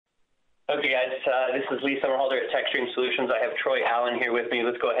Okay, guys, this is Lee Summerhalder at TekStream Solutions. I have Troy Allen here with me.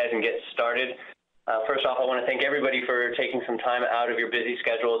 Let's go ahead and get started. First off, I want to thank everybody for taking some time out of your busy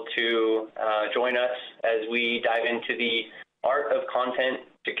schedule to join us as we dive into the art of content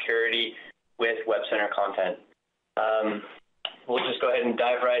security with WebCenter Content. We'll just go ahead and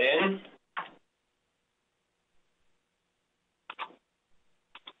dive right in.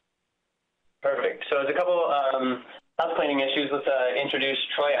 Perfect. So there's a couple house cleaning issues. Let's introduce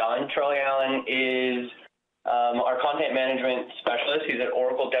Troy Allen. Troy Allen is our content management specialist. He's an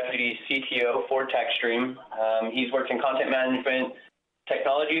Oracle Deputy CTO for TekStream. He's worked in content management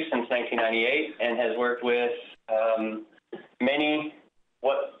technology since 1998 and has worked with many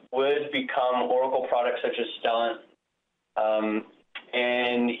what would become Oracle products such as Stellent.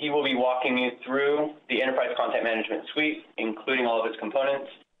 And he will be walking you through the Enterprise Content Management Suite, including all of its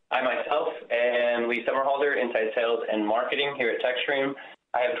components. I myself am Lee Summerhalder, Inside Sales and Marketing here at TekStream.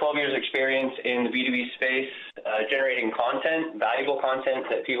 I have 12 years experience in the B2B space, generating content, valuable content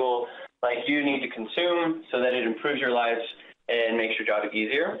that people like you need to consume so that it improves your lives and makes your job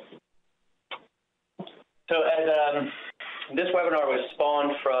easier. So as this webinar was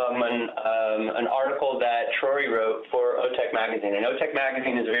spawned from an article that Troy wrote for OTech Magazine. And OTech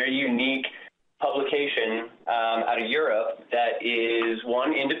Magazine is a very unique publication out of Europe that is,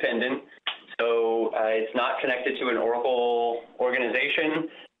 one, independent, so it's not connected to an Oracle organization,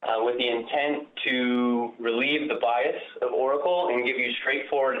 with the intent to relieve the bias of Oracle and give you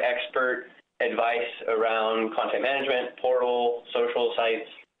straightforward expert advice around content management, portal, social sites,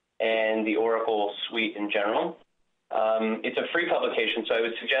 and the Oracle suite in general. It's a free publication, so I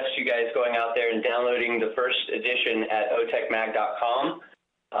would suggest you guys going out there and downloading the first edition at otechmag.com.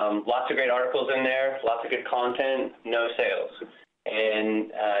 Lots of great articles in there, lots of good content, no sales.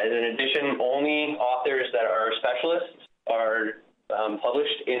 And in addition, only authors that are specialists are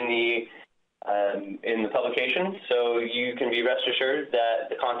published in the publication, so you can be rest assured that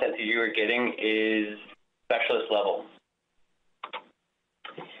the content that you are getting is specialist level.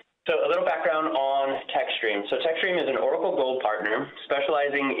 So a little background on TekStream. So TekStream is an Oracle Gold partner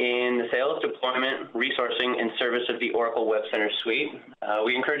specializing in the sales, deployment, resourcing, and service of the Oracle WebCenter Suite.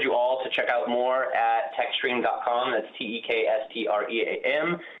 We encourage you all to check out more at tekstream.com. That's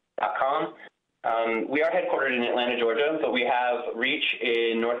TekStream.com. We are headquartered in Atlanta, Georgia, but we have reach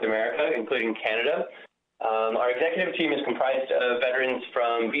in North America, including Canada. Our executive team is comprised of veterans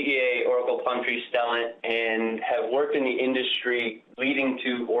from VEA, Oracle, Plumtree, Stellent, and have worked in the industry leading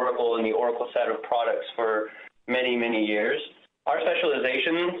to Oracle and the Oracle set of products for many, many years. Our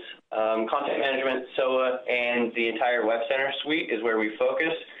specializations, content management, SOA, and the entire WebCenter suite is where we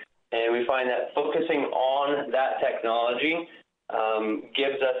focus, and we find that focusing on that technology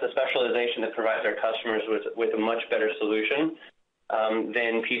gives us a specialization that provides our customers with a much better solution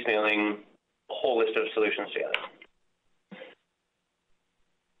than piecemealing whole list of solutions together.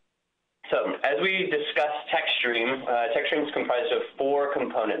 So as we discuss TekStream, TekStream is comprised of four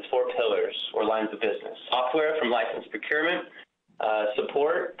components, four pillars or lines of business: software from license procurement,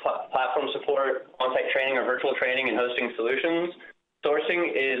 support, platform support, on-site training or virtual training and hosting solutions. Sourcing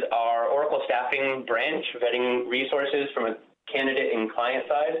is our Oracle staffing branch, vetting resources from a candidate and client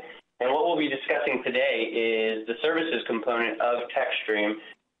side. And what we'll be discussing today is the services component of TekStream,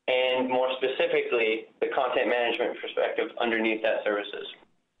 and more specifically, the content management perspective underneath that services.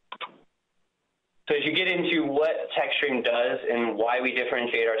 So as you get into what TekStream does and why we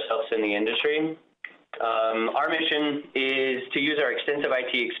differentiate ourselves in the industry, our mission is to use our extensive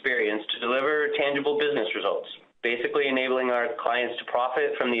IT experience to deliver tangible business results, basically enabling our clients to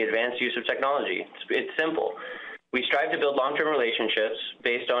profit from the advanced use of technology. It's simple. We strive to build long-term relationships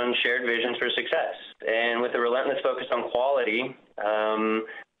based on shared visions for success, and with a relentless focus on quality,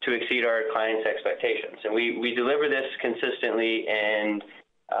 to exceed our clients' expectations. And we deliver this consistently, and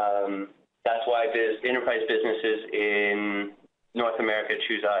that's why enterprise businesses in North America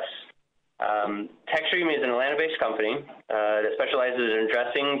choose us. TekStream is an Atlanta-based company that specializes in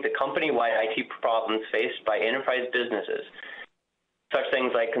addressing the company-wide IT problems faced by enterprise businesses, such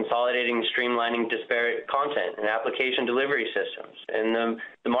things like consolidating and streamlining disparate content and application delivery systems, and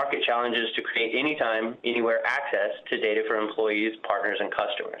the market challenges to create anytime, anywhere access to data for employees, partners, and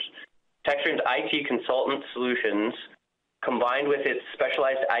customers. TekStream's IT consultant solutions, combined with its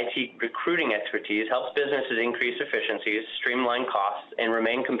specialized IT recruiting expertise, helps businesses increase efficiencies, streamline costs, and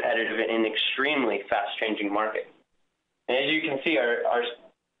remain competitive in an extremely fast-changing market. And as you can see, our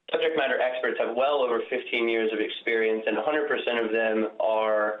subject matter experts have well over 15 years of experience, and 100% of them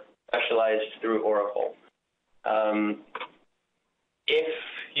are specialized through Oracle. If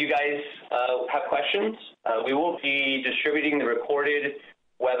you guys have questions, we will be distributing the recorded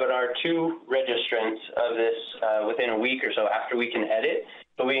webinar to registrants of this within a week or so after we can edit,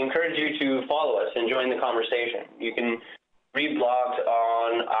 but we encourage you to follow us and join the conversation. You can read blogs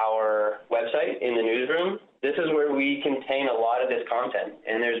on our website in the newsroom. This is where we contain a lot of this content,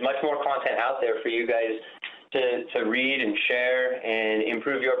 and there's much more content out there for you guys to read and share and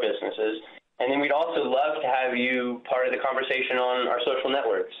improve your businesses. And then we'd also love to have you part of the conversation on our social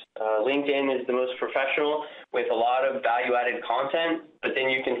networks. LinkedIn is the most professional with a lot of value-added content, but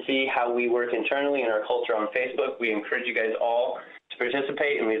then you can see how we work internally in our culture on Facebook. We encourage you guys all to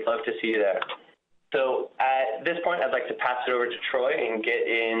participate, and we'd love to see you there. So at this point, I'd like to pass it over to Troy and get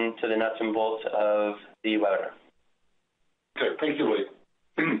into the nuts and bolts of the webinar. Okay, thank you, Lee.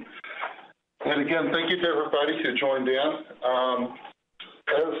 And again, thank you to everybody who joined in.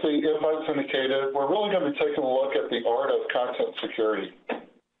 As the invite's indicated, we're really going to be taking a look at the art of content security.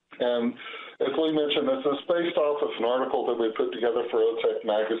 And as Lee mentioned, this is based off of an article that we put together for OTech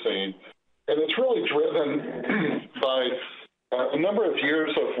magazine. And it's really driven by a number of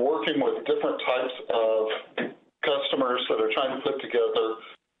years of working with different types of customers that are trying to put together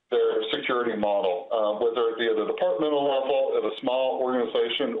their security model, whether it be at a departmental level, at a small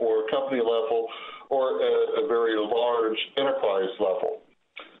organization or company level, or at a very large enterprise level.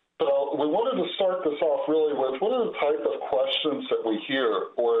 So we wanted to start this off really with what are the type of questions that we hear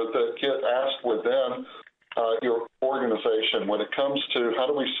or that get asked within your organization when it comes to how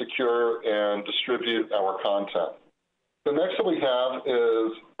do we secure and distribute our content. The next that we have is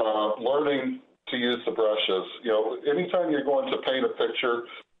learning to use the brushes. You know, anytime you're going to paint a picture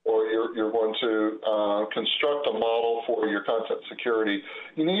or you're going to construct a model for your content security,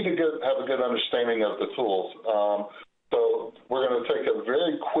 you need to have a good understanding of the tools. So we're going to take a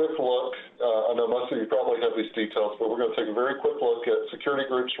very quick look. I know most of you probably have these details, but we're going to take a very quick look at security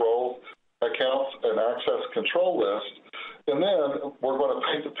groups, roles, accounts, and access control list. And then we're going to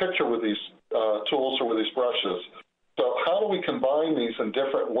paint the picture with these tools or with these brushes. So how do we combine these in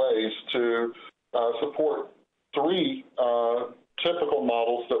different ways to support three typical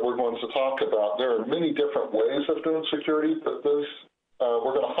models that we're going to talk about? There are many different ways of doing security, but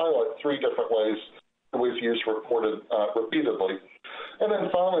we're going to highlight three different ways that we've used repeatedly. And then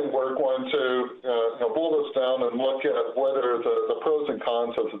finally, we're going to boil this down and look at what are the pros and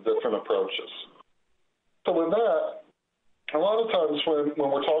cons of the different approaches. So with that, a lot of times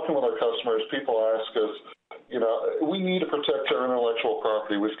when we're talking with our customers, people ask us, we need to protect our intellectual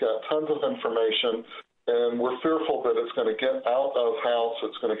property. We've got tons of information, and we're fearful that it's going to get out of house,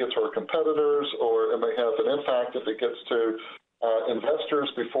 it's going to get to our competitors, or it may have an impact if it gets to investors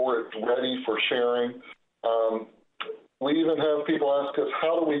before it's ready for sharing. We even have people ask us,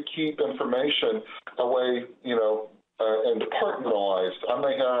 how do we keep information away, and departmentalized? I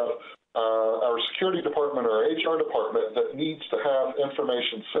may have our security department or HR department that needs to have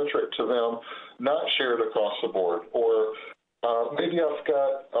information centric to them, not shared across the board. Or maybe I've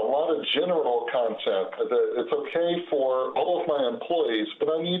got a lot of general content that it's okay for all of my employees, but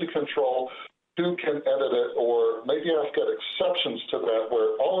I need to control who can edit it, or maybe I've got exceptions to that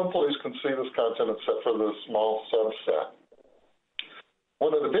where all employees can see this content except for this small subset.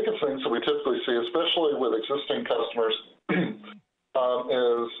 One of the biggest things that we typically see, especially with existing customers,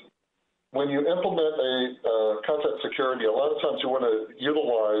 is when you implement a content security, a lot of times you want to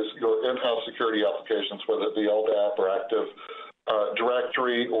utilize your in-house security applications, whether it be LDAP or Active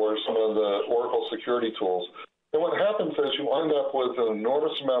Directory or some of the Oracle security tools. And what happens is you end up with an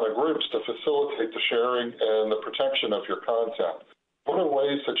enormous amount of groups to facilitate the sharing and the protection of your content. What are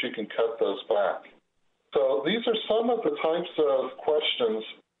ways that you can cut those back? So these are some of the types of questions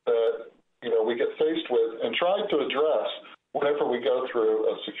that we get faced with and try to address whenever we go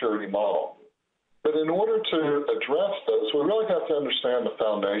through a security model. But in order to address those, we really have to understand the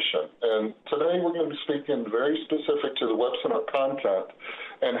foundation. And today we're going to be speaking very specific to the WebCenter content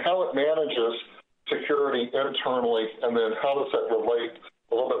and how it manages security internally, and then how does that relate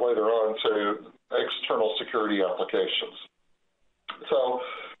a little bit later on to external security applications. So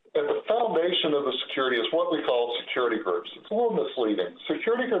at the foundation of the security is what we call security groups. It's a little misleading.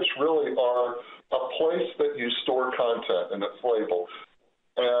 Security groups really are a place that you store content, and it's labeled.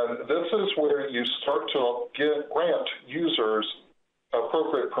 And this is where you start to grant users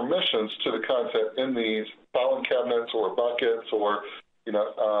appropriate permissions to the content in these filing cabinets or buckets or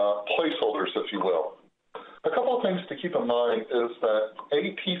placeholders, if you will. A couple of things to keep in mind is that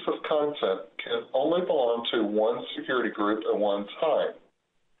a piece of content can only belong to one security group at one time.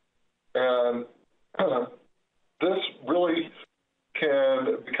 And this really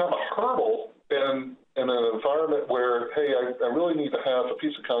can become a hurdle in an environment where, hey, I really need to have a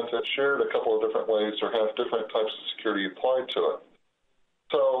piece of content shared a couple of different ways or have different types of security applied to it.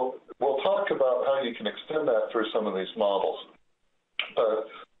 So we'll talk about how you can extend that through some of these models. But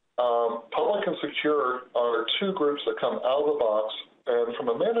public and secure are two groups that come out of the box. And from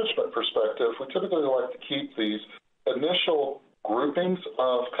a management perspective, we typically like to keep these initial groupings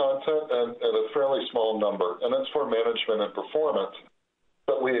of content at a fairly small number, and that's for management and performance.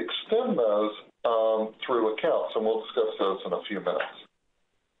 But we extend those through accounts, and we'll discuss those in a few minutes.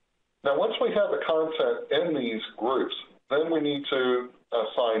 Now, once we have the content in these groups, then we need to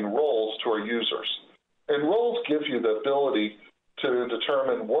assign roles to our users. And roles give you the ability to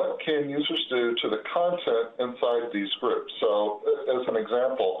determine what can users do to the content inside these groups. So, as an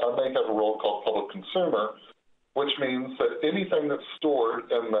example, I may have a role called public consumer, which means that anything that's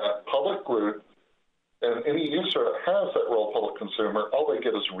stored in that public group and any user that has that role public consumer, all they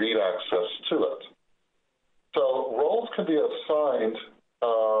get is read access to it. So roles can be assigned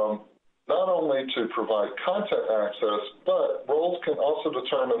not only to provide content access, but roles can also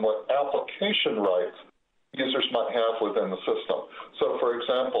determine what application rights users might have within the system. So for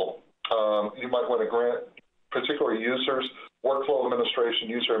example, you might want to grant particular users workflow administration,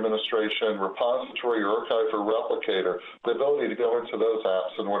 user administration, repository, archive, or replicator, the ability to go into those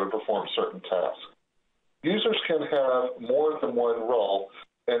apps in order to perform certain tasks. Users can have more than one role,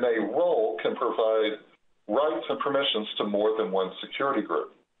 and a role can provide rights and permissions to more than one security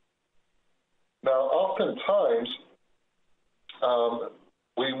group. Now, oftentimes,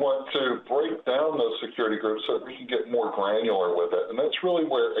 we want to break down those security groups so that we can get more granular with it, and that's really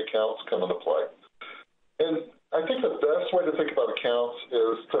where accounts come into play. And I think the best way to think about accounts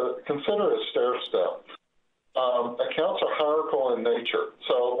is to consider a stair step. Accounts are hierarchical in nature.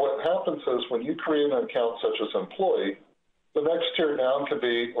 So what happens is when you create an account such as employee, the next tier down can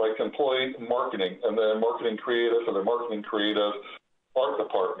be like employee marketing, and then marketing creative, and then marketing creative art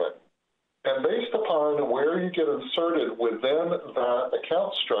department. And based upon where you get inserted within that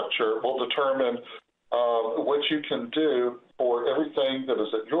account structure will determine what you can do for everything that is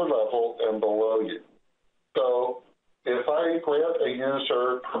at your level and below you. So if I grant a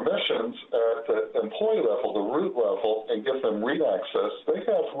user permissions at the employee level, the root level, and give them read access, they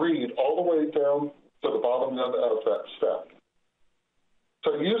have read all the way down to the bottom end of that step.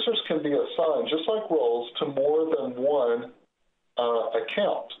 So users can be assigned, just like roles, to more than one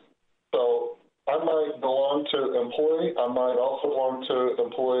account. So I might belong to employee. I might also belong to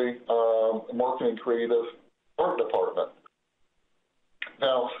employee marketing creative art department.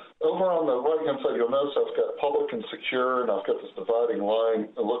 Now, over on the right-hand side, you'll notice I've got public and secure, and I've got this dividing line.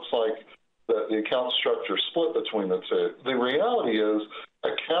 It looks like that the account structure is split between the two. The reality is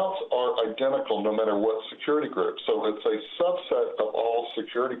accounts are identical no matter what security group, so it's a subset of all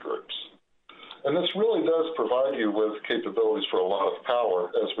security groups. And this really does provide you with capabilities for a lot of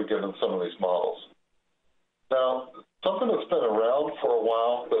power as we get in some of these models. Now, something that's been around for a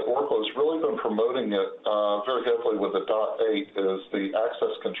while, but Oracle has really been promoting it very heavily with the .8 is the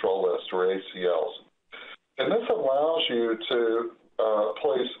access control list, or ACLs. And this allows you to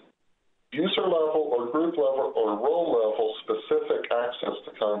place user level or group level or role level specific access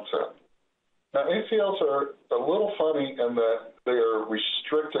to content. Now, ACLs are a little funny in that they are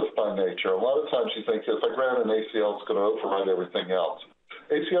restrictive by nature. A lot of times you think if I grant an ACL, it's going to override everything else.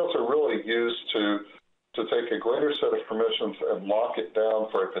 ACLs are really used to take a greater set of permissions and lock it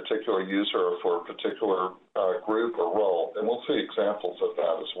down for a particular user or for a particular group or role, and we'll see examples of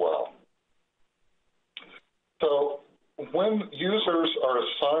that as well. So when users are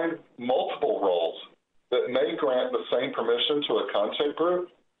assigned multiple roles that may grant the same permission to a content group,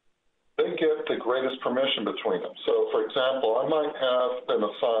 they get the greatest permission between them. So, for example, I might have them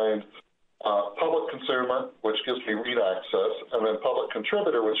assigned public consumer, which gives me read access, and then public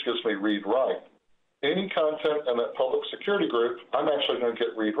contributor, which gives me read write. Any content in that public security group, I'm actually going to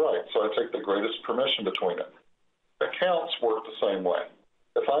get read write, so I take the greatest permission between it. Accounts work the same way.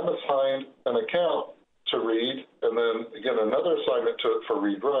 If I'm assigned an account to read, and then again another assignment to it for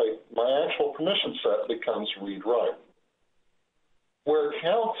read write, my actual permission set becomes read write. Where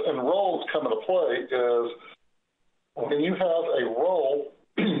accounts and roles come into play is when you have a role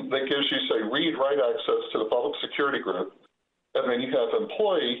that gives you, say, read-write access to the public security group, and then you have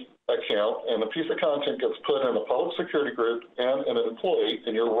employee account, and a piece of content gets put in a public security group and an employee,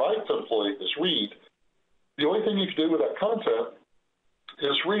 and your right to employee is read, the only thing you can do with that content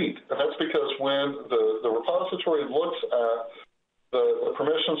is read. And that's because when the repository looks at the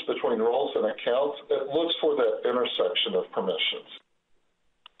permissions between roles and accounts, it looks for that intersection of permissions.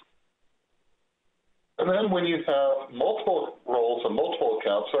 And then when you have multiple roles and multiple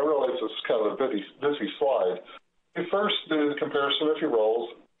accounts, I realize this is kind of a busy slide, you first do the comparison of your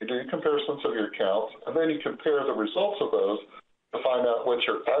roles, you do comparisons of your accounts, and then you compare the results of those to find out what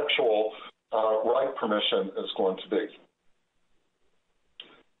your actual write permission is going to be.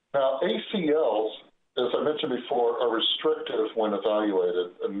 Now, ACLs, as I mentioned before, are restrictive when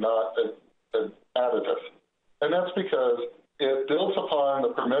evaluated and not additive. And that's because it builds upon the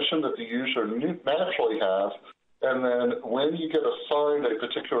permission that the user naturally has, and then when you get assigned a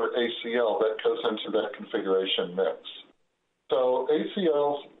particular ACL, that goes into that configuration mix. So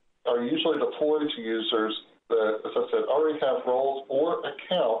ACLs are usually deployed to users that, as I said, already have roles or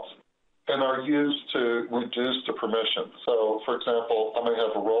accounts and are used to reduce the permission. So, for example, I may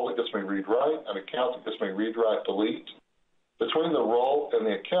have a role that gets me read-write, an account that gets me read-write-delete. Between the role and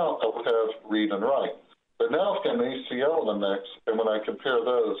the account, I would have read and write. But now I've got an ACL in the mix, and when I compare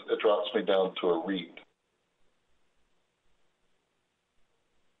those, it drops me down to a read.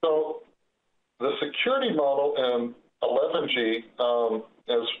 So the security model in 11G,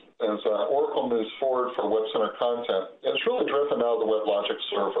 as Oracle moves forward for WebCenter Content, is really driven out of the WebLogic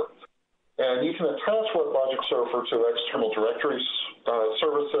server. And you can attach WebLogic server to external directory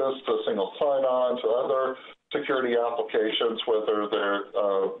services, to single sign-on, to other security applications, whether they're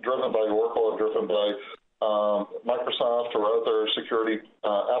driven by Oracle or driven by Microsoft or other security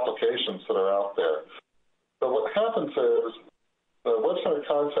applications that are out there. But what happens is the WebCenter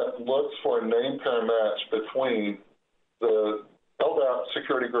Content looks for a name pair match between the LDAP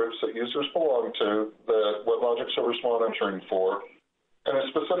security groups that users belong to, that WebLogic server is monitoring for, and a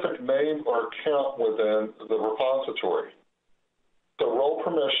specific name or account within the repository. The role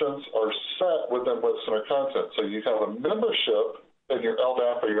permissions are set within WebCenter Content. So you have a membership in your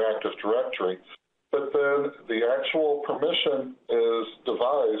LDAP or your Active Directory, but then the actual permission is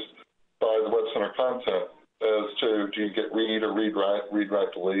devised by the WebCenter Content as to do you get read or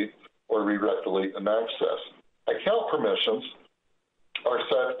read-write, delete, or read-write-delete and access. Account permissions are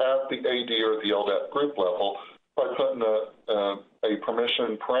set at the AD or the LDAP group level by putting a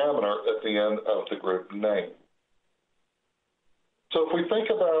permission parameter at the end of the group name. So if we think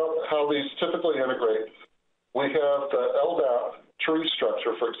about how these typically integrate, we have the LDAP tree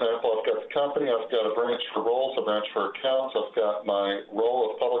structure. For example, I've got the company, I've got a branch for roles, a branch for accounts, I've got my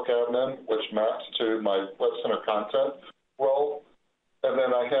role of public admin, which maps to my WebCenter Content role, and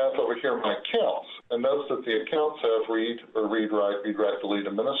then I have over here my accounts. And notice that the accounts have read or read-write, read-write-delete,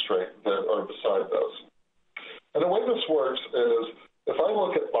 administrate that are beside those. And the way this works is, if I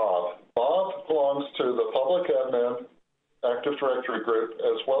look at Bob, Bob belongs to the public admin Active Directory group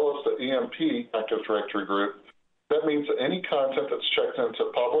as well as the EMP Active Directory group. That means that any content that's checked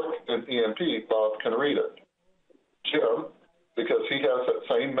into public and EMP, Bob can read it. Jim, because he has that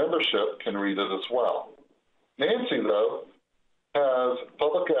same membership, can read it as well. Nancy, though, has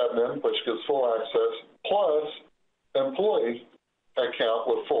public admin, which gives full access, plus employee account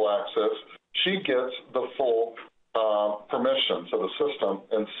with full access. She gets the full permissions of the system.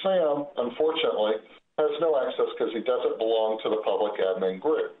 And Sam, unfortunately, has no access because he doesn't belong to the public admin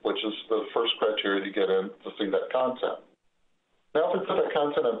group, which is the first criteria to get in to see that content. Now, if we put that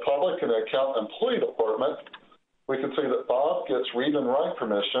content in public in the account employee department, we can see that Bob gets read and write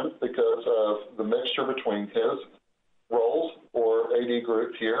permission because of the mixture between his roles or AD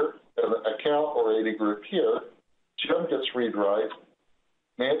group here and the account or AD group here. Jim gets read-write.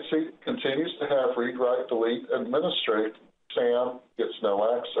 Nancy continues to have read-write-delete administrate. Sam gets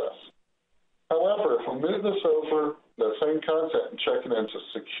no access. However, if we move this over, the same content, and check it into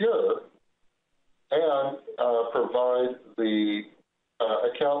secure and provide the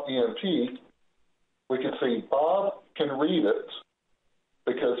account EMP, we can see Bob can read it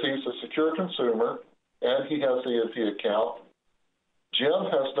because he's a secure consumer and he has the EMP account. Jim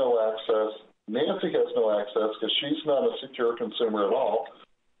has no access. Nancy has no access because she's not a secure consumer at all.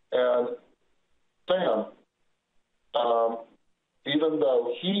 And Sam, even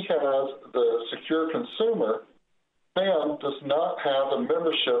though he has the secure consumer, Sam does not have a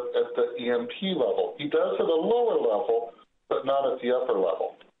membership at the EMP level. He does at a lower level, but not at the upper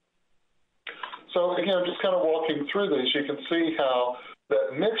level. So again, just kind of walking through these, you can see how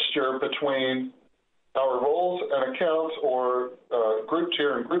that mixture between our roles and accounts or group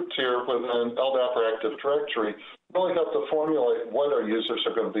tier and group tier within LDAP or Active Directory really help to formulate what our users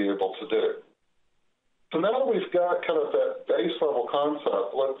are going to be able to do. So now that we've got kind of that base level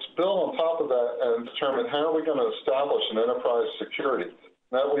concept, let's build on top of that and determine how are we going to establish an enterprise security.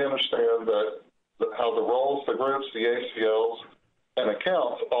 Now that we understand that how the roles, the groups, the ACLs, and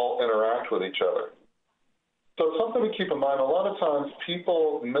accounts all interact with each other. So something to keep in mind, a lot of times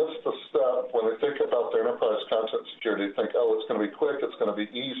people miss the step when they think about their enterprise content security. They think, oh, it's going to be quick, it's going to be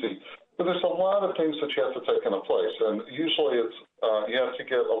easy. But there's a lot of things that you have to take into place. And usually it's you have to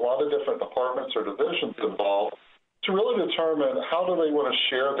get a lot of different departments or divisions involved to really determine how do they want to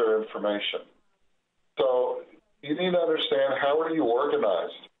share their information. So you need to understand, how are you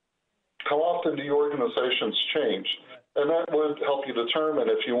organized? How often do your organizations change? And that would help you determine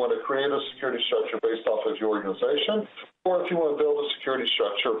if you want to create a security structure based off of your organization, or if you want to build a security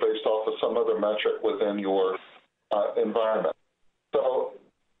structure based off of some other metric within your environment. So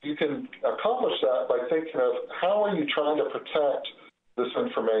you can accomplish that by thinking of, how are you trying to protect this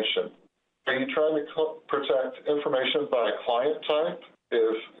information? Are you trying to protect information by client type,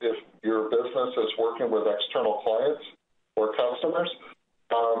 if your business is working with external clients or customers?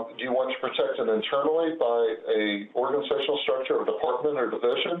 Do you want to protect it internally by a organizational structure or department or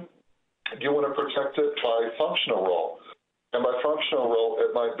division? Do you want to protect it by functional role? And by functional role,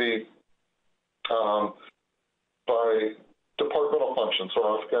 it might be by departmental function. So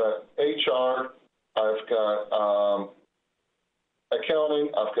I've got HR, I've got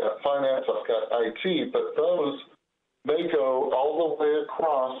accounting, I've got finance, I've got IT, but those may go all the way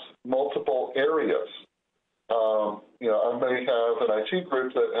across multiple areas. I may have an IT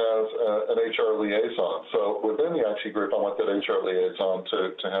group that has an HR liaison. So within the IT group, I want that HR liaison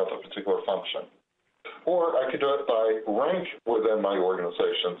to have a particular function. Or I could do it by rank within my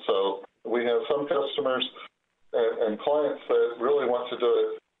organization. So we have some customers and clients that really want to do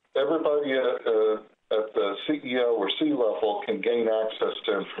it. Everybody at the CEO or C level can gain access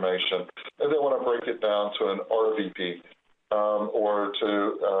to information, and they want to break it down to an RVP. Or to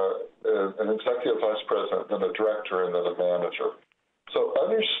an executive vice president, then a director, and then a manager. So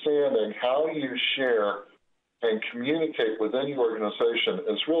understanding how you share and communicate within your organization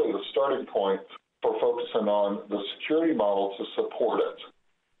is really the starting point for focusing on the security model to support it.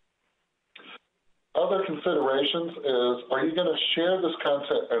 Other considerations is, are you going to share this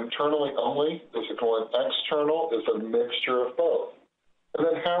content internally only? Is it going external? Is it a mixture of both? And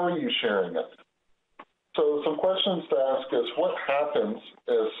then how are you sharing it? So some questions to ask is, what happens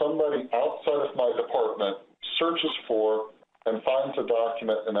if somebody outside of my department searches for and finds a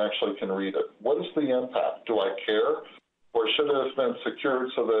document and actually can read it? What is the impact? Do I care? Or should it have been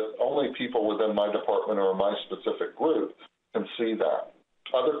secured so that only people within my department or my specific group can see that?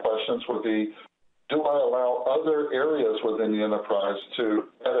 Other questions would be, do I allow other areas within the enterprise to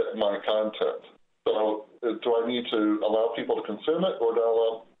edit my content? So do I need to allow people to consume it, or do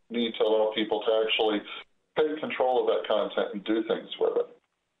I need to allow people to actually take control of that content and do things with it?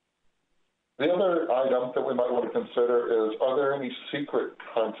 The other item that we might want to consider is, are there any secret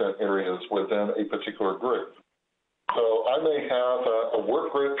content areas within a particular group? So I may have a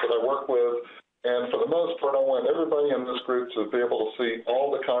work group that I work with, and for the most part, I want everybody in this group to be able to see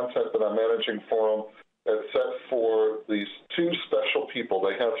all the content that I'm managing for them, except for these two special people.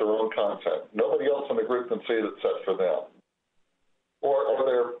 They have their own content. Nobody else in the group can see it except for them. Or are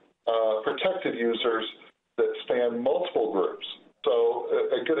there protected users that span multiple groups? So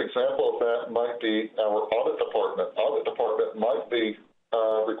a good example of that might be our audit department. Audit department might be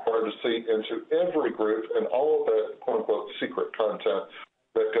required to see into every group and all of that quote-unquote secret content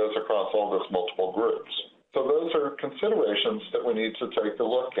that goes across all those multiple groups. So those are considerations that we need to take a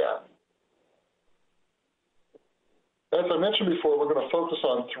look at. As I mentioned before, we're going to focus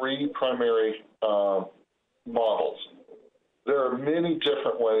on three primary models. There are many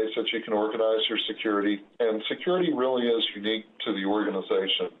different ways that you can organize your security, and security really is unique to the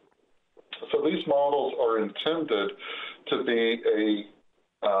organization. So these models are intended to be a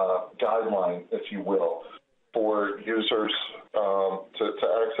guideline, if you will, for users to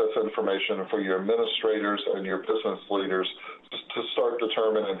access information, and for your administrators and your business leaders to start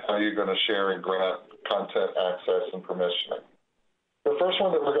determining how you're going to share and grant content access and permissioning. The first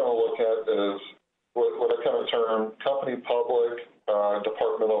one that we're going to look at is what I kind of term company public,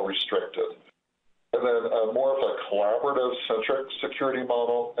 departmental restricted. And then more of a collaborative centric security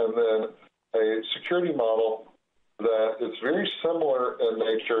model, and then a security model that is very similar in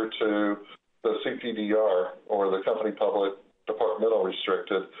nature to the CPDR, or the company public departmental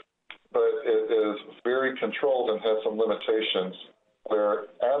restricted, but it is very controlled and has some limitations where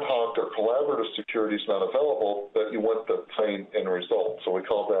ad hoc or collaborative security is not available, but you want the same end result. So we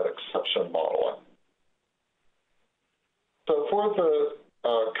call that exception modeling. So for the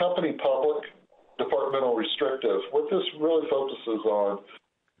company public departmental restrictive, what this really focuses on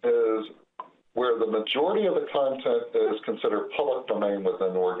is where the majority of the content is considered public domain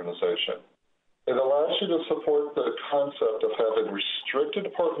within the organization. It allows you to support the concept of having restricted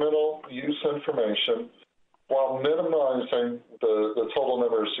departmental use information while minimizing the total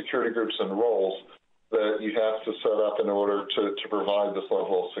number of security groups and roles that you have to set up in order to provide this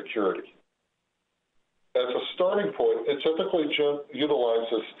level of security. As a starting point, it typically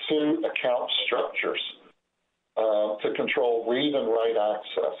utilizes two account structures. to control read and write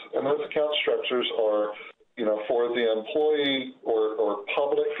access. And those account structures are, for the employee or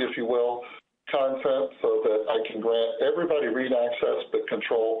public, if you will, content, so that I can grant everybody read access but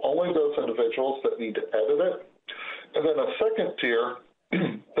control only those individuals that need to edit it. And then a second tier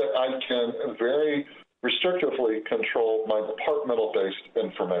that I can very restrictively control my departmental-based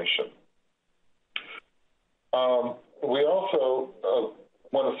information. We also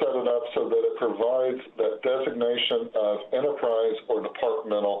want to set it up so that it provides that designation of enterprise or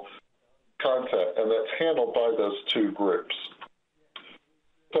departmental content, and that's handled by those two groups.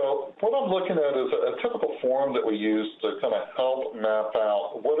 So what I'm looking at is a typical form that we use to kind of help map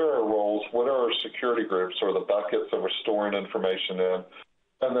out what are our roles, what are our security groups or the buckets that we're storing information in,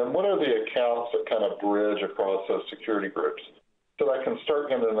 and then what are the accounts that kind of bridge across those security groups. So I can start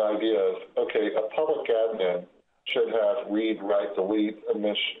getting an idea of, okay, a public admin should have read, write, delete,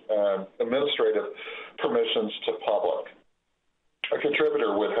 administrative permissions to public. A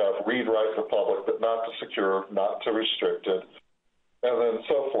contributor would have read, write to public, but not to secure, not to restricted, and then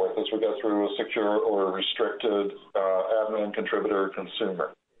so forth as we go through a secure or restricted admin, contributor,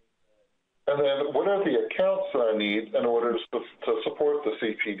 consumer. And then what are the accounts that I need in order to support the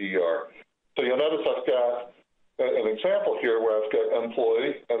CPDR? So you'll notice I've got an example here where I've got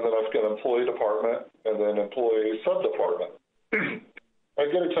employee, and then I've got employee department, and then employee subdepartment. A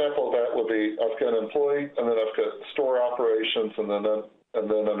good example of that would be I've got employee, and then I've got store operations, and then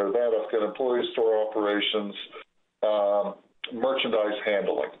under that I've got employee, store operations, merchandise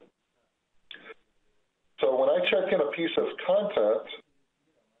handling. So when I check in a piece of content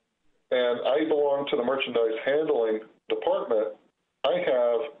and I belong to the merchandise handling department, I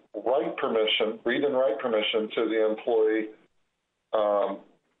have write permission, read and write permission to the employee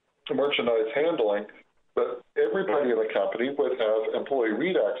merchandise handling, but everybody in the company would have employee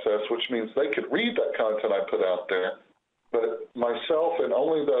read access, which means they could read that content I put out there, but myself and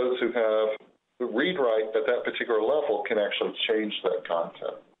only those who have read write at that particular level can actually change that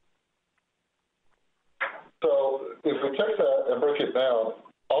content. So if we take that and break it down,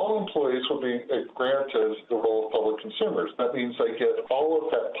 all employees will be granted the role of public consumers. That means they get all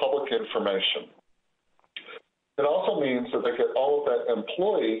of that public information. It also means that they get all of that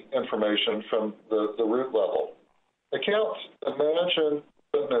employee information from the root level. Accounts, imagine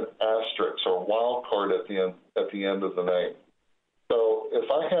putting an asterisk or wild card at the end of the name. So if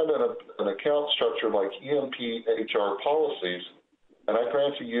I had an account structure like EMP HR policies, and I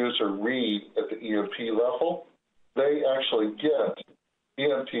grant a user read at the EMP level, they actually get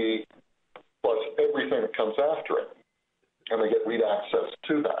EMP plus everything that comes after it, and they get read access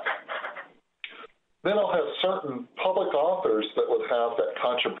to that. Then I'll have certain public authors that would have that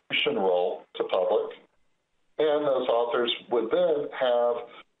contribution role to public, and those authors would then have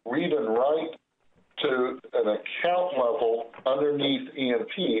read and write to an account level underneath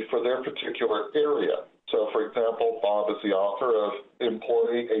EMP for their particular area. So, for example, Bob is the author of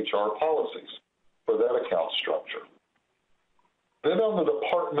employee HR policies for that account structure. Then on the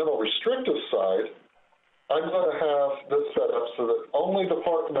departmental restrictive side, I'm going to have this set up so that only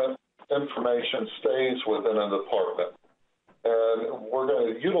department information stays within a department. And we're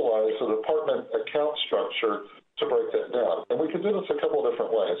going to utilize the department account structure to break that down. And we can do this a couple of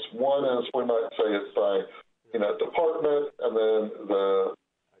different ways. One is we might say it's by, department and then the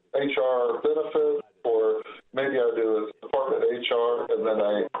HR benefit, or maybe I do a department HR and then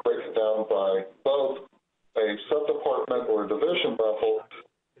I break it down by both a sub-department or division level,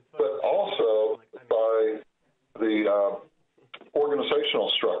 but also by the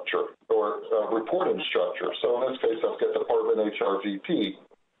organizational structure or reporting structure. So in this case, I've got department HR VP,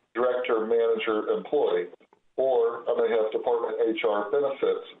 director, manager, employee, or I may have department HR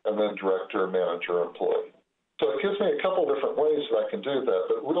benefits and then director, manager, employee. So it gives me a couple different ways that I can do that,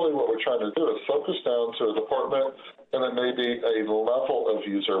 but really what we're trying to do is focus down to a department and then maybe a level of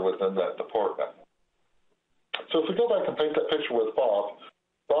user within that department. So if we go back and paint that picture with Bob,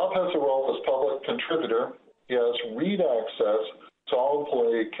 Bob has a role as public contributor. He has read access to all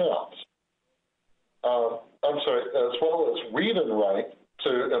employee accounts. As well as read and write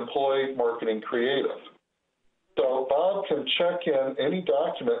to employee marketing creative. So Bob can check in any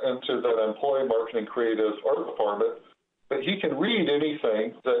document into that employee marketing creative art department, but he can read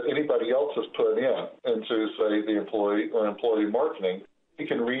anything that anybody else has put into, say, the employee or employee marketing. He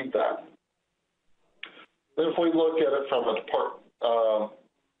can read that. Then if we look at it from a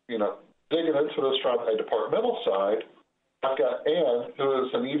digging into this from a departmental side, I've got Ann, who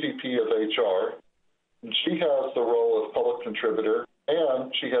is an EVP of HR, and she has the role of public contributor,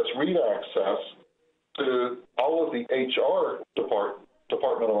 and she has read access to all of the HR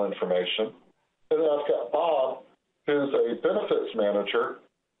departmental information. And then I've got Bob, who's a benefits manager.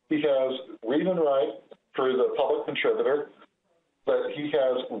 He has read and write through the public contributor, but he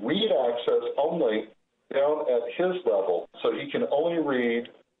has read access only down at his level. So he can only read,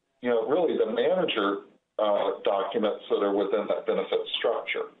 really the manager documents that are within that benefit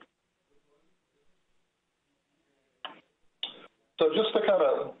structure. So just to kind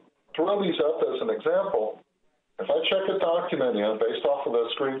of throw these up as an example, if I check a document in based off of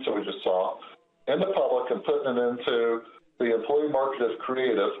those screens that we just saw in the public and putting it into the employee marketed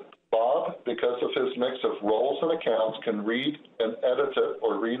creative, Bob, because of his mix of roles and accounts, can read and edit it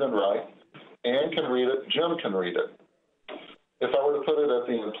or read and write. Ann can read it, Jim can read it. If I were to put it at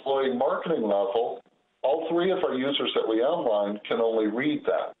the employee marketing level, all three of our users that we outlined can only read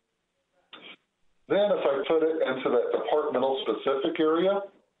that. Then if I put it into that departmental specific area,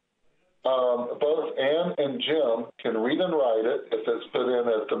 both Ann and Jim can read and write it if it's put in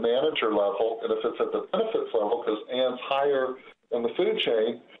at the manager level, and if it's at the benefits level, because Ann's higher in the food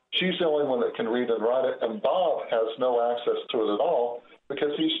chain, she's the only one that can read and write it, and Bob has no access to it at all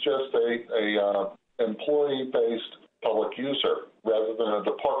because he's just a employee-based public user rather than a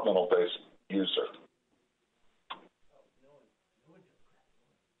departmental-based user.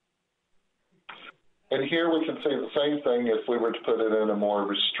 And here we can see the same thing if we were to put it in a more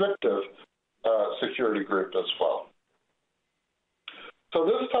restrictive security group as well. So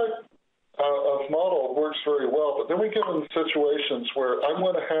this type of model works very well, but then we get into situations where I'm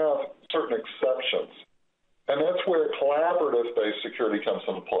going to have certain exceptions, and that's where collaborative-based security comes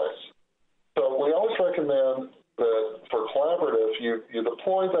into place. So we always recommend that for collaborative, you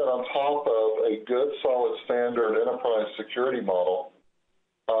deploy that on top of a good, solid, standard enterprise security model.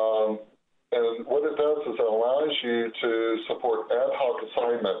 And what it does is it allows you to support ad hoc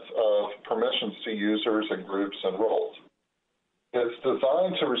assignments of permissions to users and groups and roles. It's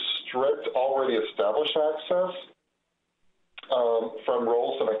designed to restrict already established access from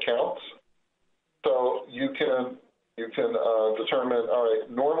roles and accounts. So you can determine, all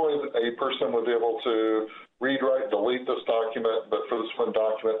right, normally a person would be able to read, write, delete this document, but for this one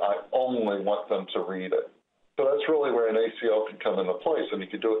document, I only want them to read it. So that's really where an ACL can come into place, and you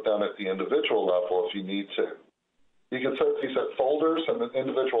can do it down at the individual level if you need to. You can set these at folders and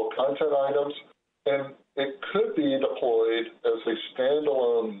individual content items, and it could be deployed as a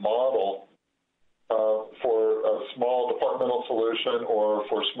standalone model for a small departmental solution or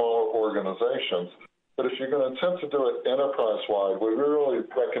for smaller organizations. But if you're going to attempt to do it enterprise-wide, we really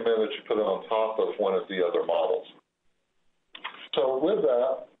recommend that you put it on top of one of the other models. So with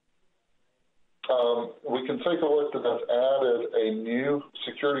that, we can take a look that I've added a new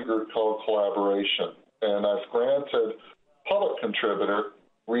security group called Collaboration, and I've granted public contributor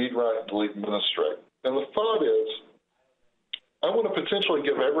read, write, delete, administrate. And the thought is, I want to potentially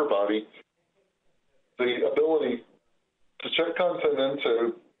give everybody the ability to check content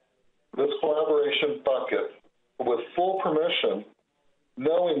into this collaboration bucket with full permission,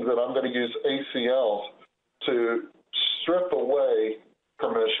 knowing that I'm going to use ACLs to strip away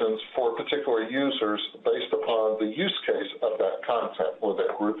permissions for particular users based upon the use case of that content or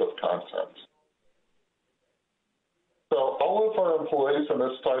that group of content. So all of our employees in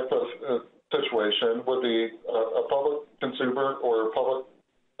this type of situation would be a public consumer or public,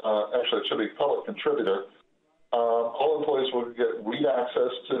 actually it should be public contributor. All employees would get read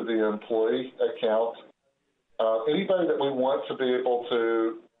access to the employee account. Anybody that we want to be able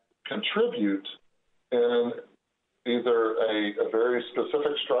to contribute in either a very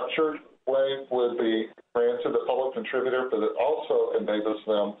specific structured way would be granted a public contributor, but it also enables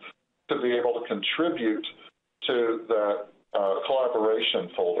them to be able to contribute to that collaboration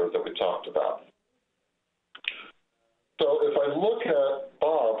folder that we talked about. So if I look at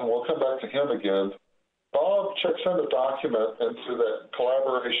Bob, and we'll come back to him again, Bob checks in the document into that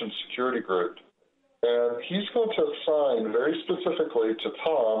collaboration security group, and he's going to assign very specifically to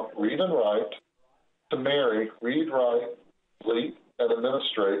Tom, read and write, to Mary, read, write, delete, and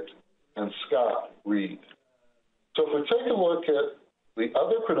administrate, and Scott, read. So if we take a look at the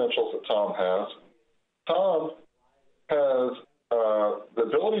other credentials that Tom has the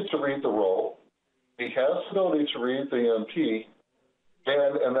ability to read the role, he has the ability to read the MP,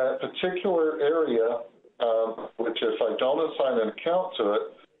 and in that particular area, which if I don't assign an account to it,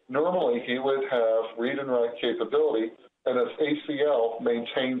 normally he would have read and write capability, and his ACL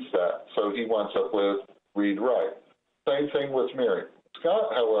maintains that, so he winds up with read-write. Same thing with Mary.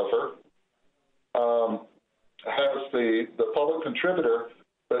 Scott, however, has the public contributor,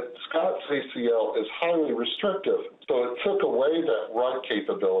 but Scott's ACL is highly restrictive, so it took away that write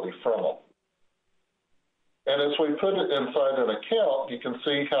capability from him. And as we put it inside an account, you can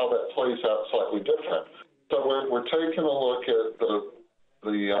see how that plays out slightly different. So we're taking a look at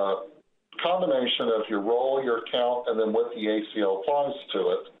the combination of your role, your account, and then what the ACL applies to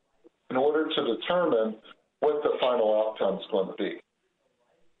it in order to determine what the final outcome is going to be.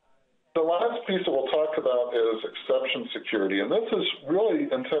 The last piece that we'll talk about is exception security, and this is really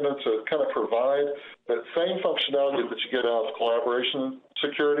intended to kind of provide that same functionality that you get out of collaboration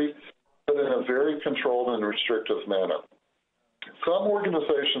security, but in a very controlled and restrictive manner. Some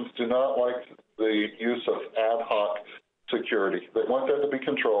organizations do not like the use of ad hoc security. They want that to be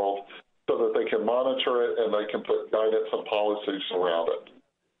controlled so that they can monitor it and they can put guidance and policies around it.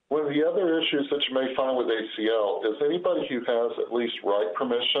 One of the other issues that you may find with ACL is anybody who has at least write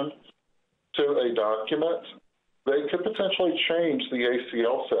permission to a document, they could potentially change the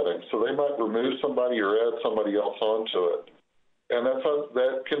ACL settings. So they might remove somebody or add somebody else onto it. And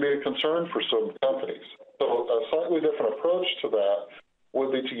that can be a concern for some companies. So a slightly different approach to that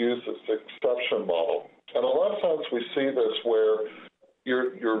would be to use this exception model. And a lot of times we see this where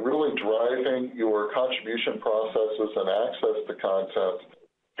you're really driving your contribution processes and access to content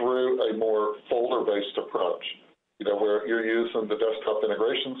through a more folder-based approach. Where you're using the desktop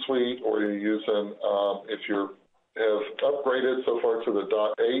integration suite, or you're using, if you have upgraded so far to the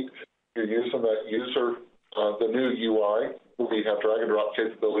 .8, you're using that user, the new UI, where we have drag and drop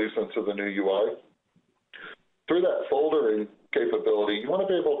capabilities into the new UI. Through that foldering capability, you want to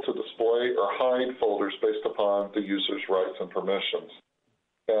be able to display or hide folders based upon the user's rights and permissions.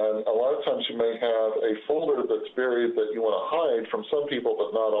 And a lot of times you may have a folder that's buried that you want to hide from some people,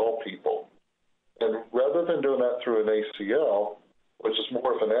 but not all people. And rather than doing that through an ACL, which is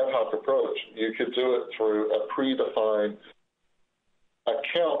more of an ad hoc approach, you could do it through a predefined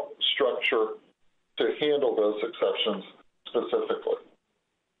account structure to handle those exceptions specifically.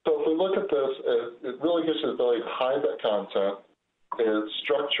 So if we look at this, it really gives you the ability to hide that content. It's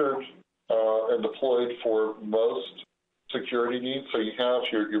structured and deployed for most security needs. So you have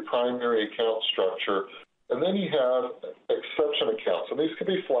your primary account structure, and then you have exception accounts. And these could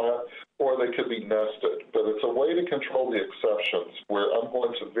be flat or they could be nested. But it's a way to control the exceptions where I'm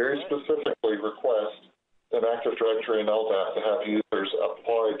going to very specifically request an Active Directory and LDAP to have users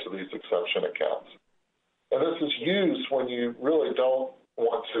applied to these exception accounts. And this is used when you really don't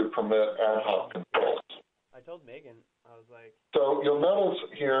want to permit ad hoc controls. I told Megan, I was like... So you'll notice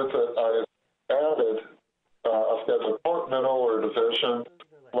here that I've added, I've got a departmental or division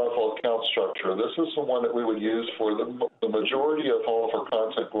level account structure. This is the one that we would use for the majority of all of our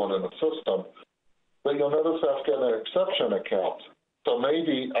content going in the system. But you'll notice I've got an exception account. So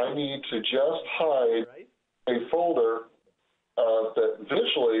maybe I need to just hide a folder that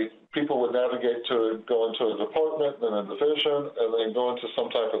visually people would navigate to, go into a department, then a division, and then go into some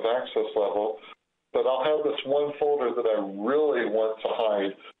type of access level. But I'll have this one folder that I really want to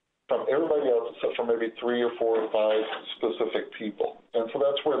hide from everybody else except for maybe 3 or 4 or 5 specific people. And so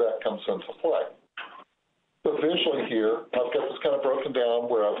that's where that comes into play. So visually here, I've got this kind of broken down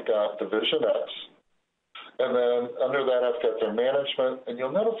where I've got Division X, and then under that I've got their management, and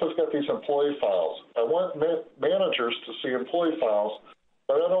you'll notice I've got these employee files. I want managers to see employee files,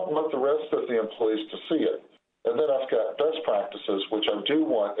 but I don't want the rest of the employees to see it. And then I've got best practices, which I do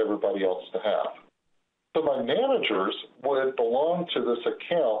want everybody else to have. So my managers would belong to this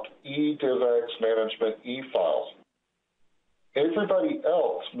account, eDivX management eFiles. Everybody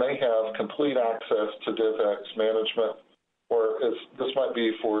else may have complete access to DivX management, or this might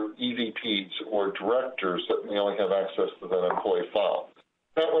be for EVPs or directors that may only have access to that employee file.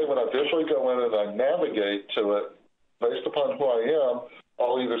 That way, when I visually go in and I navigate to it, based upon who I am,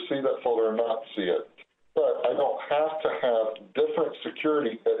 I'll either see that folder or not see it. But I don't have to have different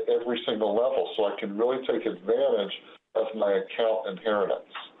security at every single level, so I can really take advantage of my account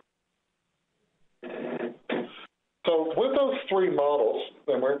inheritance. So with those 3 models,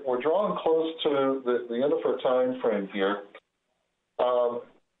 and we're drawing close to the end of our time frame here,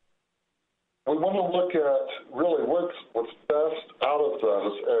 we want to look at really what's best out of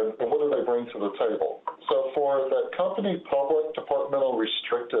those and what do they bring to the table. So for that company public departmental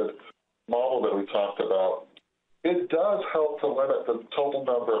restricted model that we talked about, it does help to limit the total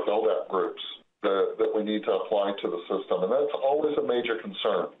number of LDAP groups that we need to apply to the system, and that's always a major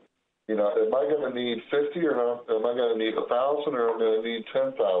concern. Am I going to need 50 or am I going to need 1,000 or am I going to need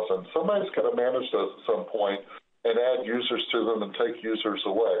 10,000? Somebody's got to manage those at some point and add users to them and take users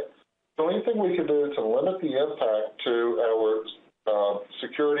away. So anything we can do to limit the impact to our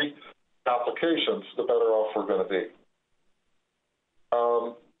security applications, the better off we're going to be.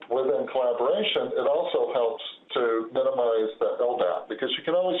 Within collaboration, it also helps to minimize that LDAP because you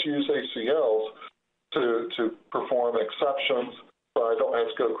can always use ACLs to perform exceptions, so I don't have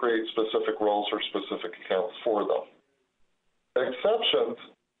to go create specific roles or specific accounts for them. Exceptions,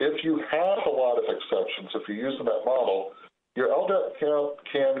 if you have a lot of exceptions, if you're using that model, your LDAP count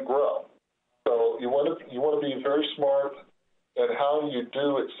can grow. So you want to be very smart in how you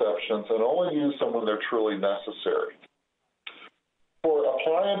do exceptions and only use them when they're truly necessary. For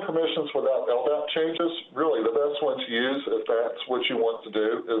applying permissions without LDAP changes, really the best one to use, if that's what you want to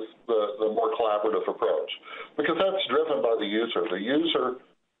do, is the more collaborative approach, because that's driven by the user. The user,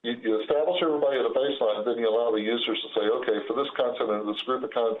 you establish everybody at a baseline, and then you allow the users to say, okay, for this content and this group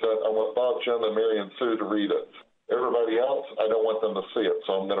of content, I want Bob, Jim, and Mary and Sue to read it. Everybody else, I don't want them to see it,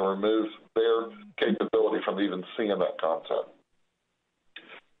 so I'm going to remove their capability from even seeing that content.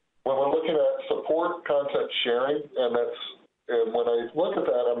 When we're looking at support content sharing, and when I look at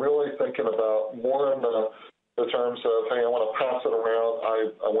that, I'm really thinking about more in the terms of, hey, I want to pass it around.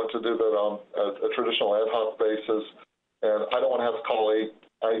 I want to do that on a traditional ad hoc basis, and I don't want to have to call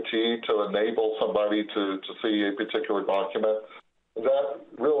IT to enable somebody to see a particular document. That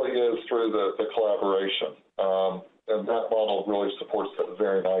really is through the collaboration, and that model really supports that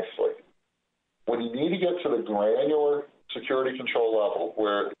very nicely. When you need to get to the granular security control level,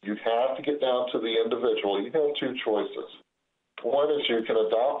 where you have to get down to the individual, you have two choices. One is you can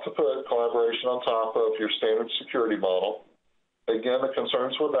adopt to put collaboration on top of your standard security model. Again, the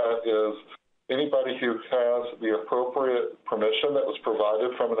concerns with that is anybody who has the appropriate permission that was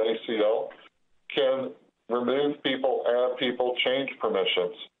provided from an ACL can remove people, add people, change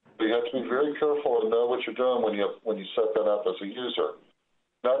permissions. So you have to be very careful and know what you're doing when you set that up as a user.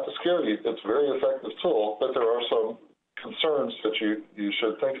 Not to scare you, it's a very effective tool, but there are some concerns that you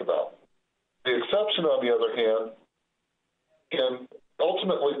should think about. The exception, on the other hand, can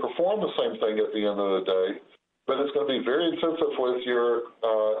ultimately perform the same thing at the end of the day, but it's going to be very intensive with your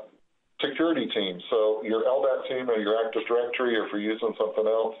security team. So your LDAP team or your Active Directory, or if you're using something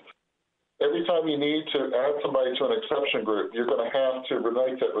else, every time you need to add somebody to an exception group, you're going to have to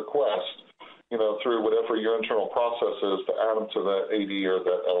make that request, through whatever your internal process is to add them to that AD or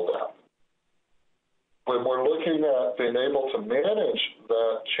that LDAP. When we're looking at being able to manage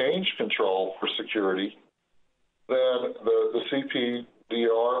that change control for security, then the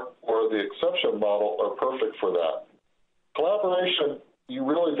CPDR or the exception model are perfect for that. Collaboration, you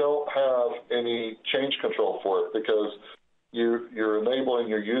really don't have any change control for it, because you're enabling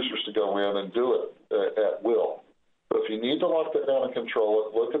your users to go in and do it at will. But if you need to lock that down and control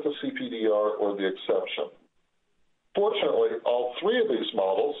it, look at the CPDR or the exception. Fortunately, all three of these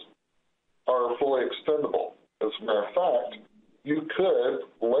models are fully extendable. As a matter of fact, you could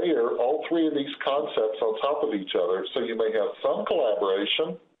layer all three of these concepts on top of each other, so you may have some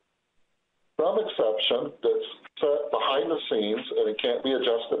collaboration, some exception that's set behind the scenes and it can't be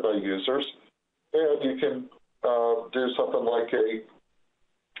adjusted by users, and you can do something like a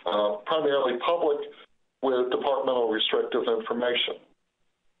primarily public with departmental restrictive information.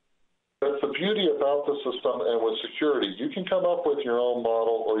 That's the beauty about the system, and with security, you can come up with your own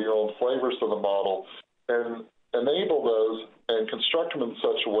model or your own flavors of the model and enable those and construct them in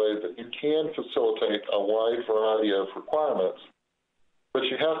such a way that you can facilitate a wide variety of requirements. But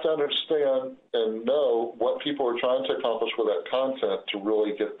you have to understand and know what people are trying to accomplish with that content to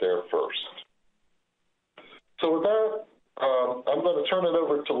really get there first. So with that, I'm going to turn it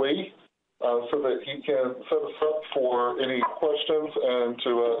over to Lee so that he can set us up for any questions and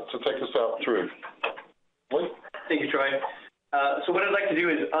to take us out through. Lee? Thank you, Troy. So what I'd like to do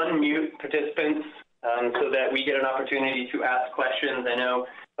is unmute participants so that we get an opportunity to ask questions. I know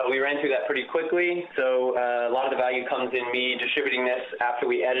we ran through that pretty quickly, so a lot of the value comes in me distributing this after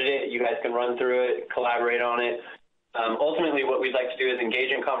we edit it. You guys can run through it, collaborate on it. Ultimately, what we'd like to do is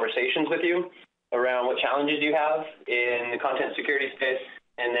engage in conversations with you around what challenges you have in the content security space,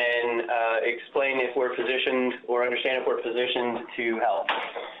 and then explain if we're positioned or understand if we're positioned to help.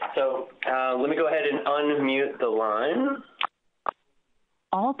 So let me go ahead and unmute the line.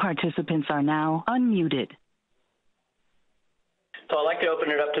 All participants are now unmuted. So I'd like to open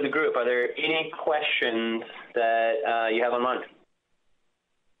it up to the group. Are there any questions that you have on mind?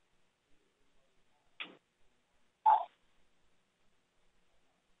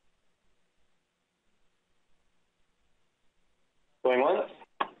 Going once?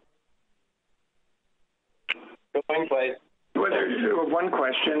 Going twice. Well, there's one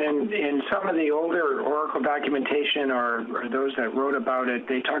question. In some of the older Oracle documentation or those that wrote about it,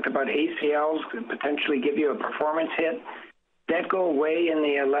 they talked about ACLs could potentially give you a performance hit. Did that go away in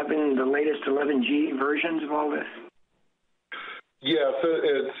the latest 11G versions of all this? Yes,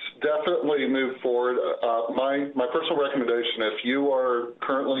 it's definitely moved forward. My personal recommendation, if you are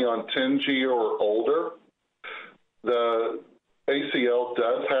currently on 10G or older, the ACL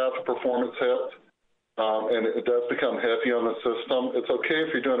does have a performance hit, and it does become heavy on the system. It's okay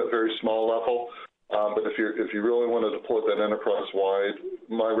if you're doing it very small level, but if you really want to deploy that enterprise-wide,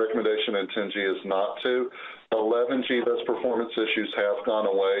 my recommendation in 10G is not to. 11G, those performance issues have gone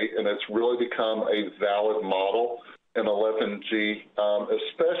away, and it's really become a valid model in 11G,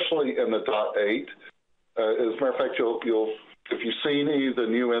 especially in the .8. As a matter of fact, if you've seen any of the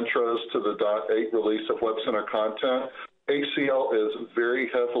new intros to the .8 release of WebCenter Content, ACL is very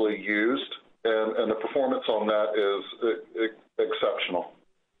heavily used, and the performance on that is exceptional.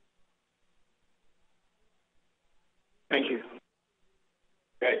 Thank you.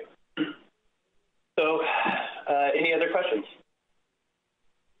 Great. So, any other questions?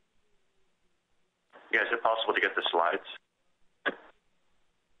 Yeah, is it possible to get the slides?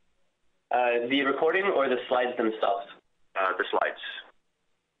 The recording or the slides themselves? The slides.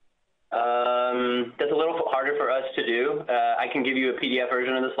 That's a little harder for us to do. I can give you a PDF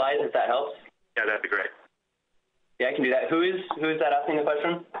version of the slides if that helps. Yeah, that'd be great. Yeah, I can do that. Who is that asking the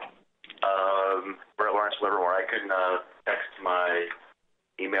question? We're at Lawrence Livermore. I can text my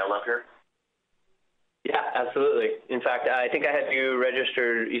email up here. Yeah, absolutely. In fact, I think I had you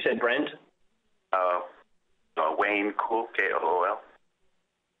registered. You said Brent? Wayne Kool, Kool.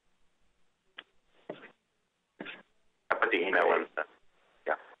 I put the email in.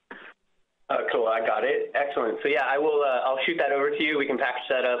 Yeah. Cool, I got it. Excellent. So yeah, I will. I'll shoot that over to you. We can package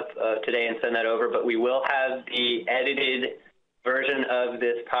that up today and send that over. But we will have the edited version of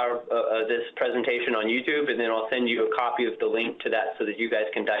this this presentation on YouTube, and then I'll send you a copy of the link to that so that you guys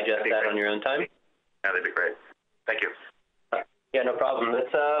can digest that on your own time. Yeah, that'd be great. Thank you. Yeah, no problem.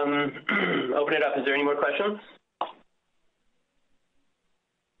 Let's open it up. Is there any more questions?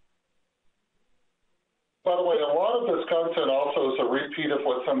 By the way, a lot of this content also is a repeat of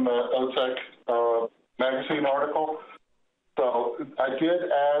what's in the OTEC magazine article. So I did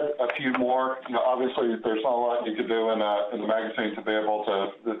add a few more. You know, obviously, there's not a lot you could do in the magazine to be able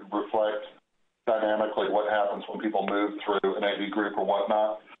to reflect dynamically what happens when people move through an AV group or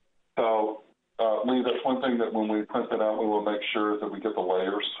whatnot. So, Lee, that's one thing that when we print it out, we will make sure that we get the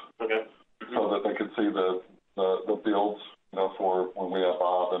layers, okay, so that they can see the builds, you know, for when we have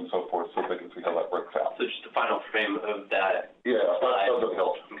Bob and so forth, so they can see how that breaks out. So just the final frame of that. Yeah, slide. that doesn't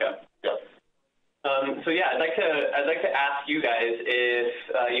help. Okay. Yeah. So yeah, I'd like to ask you guys if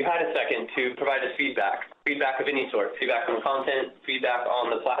you had a second to provide us feedback of any sort, feedback on the content, feedback on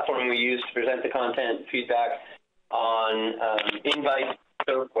the platform we use to present the content, feedback on invites,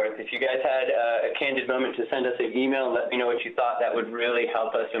 so forth. If you guys had a candid moment to send us an email and let me know what you thought, that would really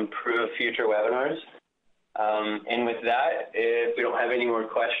help us improve future webinars. And with that, if we don't have any more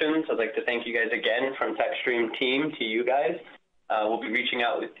questions, I'd like to thank you guys again from TekStream team to you guys. We'll be reaching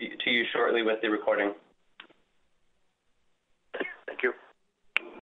out to you shortly with the recording.